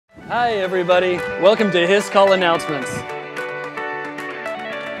Hi everybody, welcome to His Call Announcements.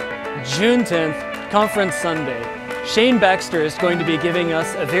 June 10th, Conference Sunday. Shane Baxter is going to be giving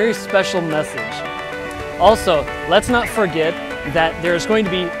us a very special message. Also, let's not forget that there's going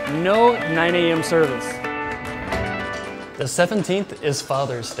to be no 9 a.m. service. The 17th is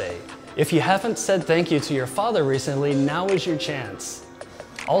Father's Day. If you haven't said thank you to your father recently, now is your chance.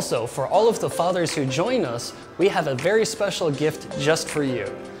 Also, for all of the fathers who join us, we have a very special gift just for you.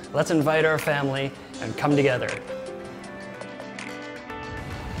 Let's invite our family and come together.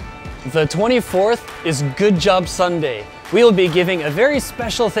 The 24th is Good Job Sunday. We will be giving a very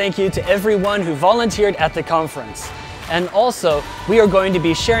special thank you to everyone who volunteered at the conference. And also, we are going to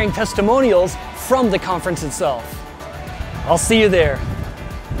be sharing testimonials from the conference itself. I'll see you there.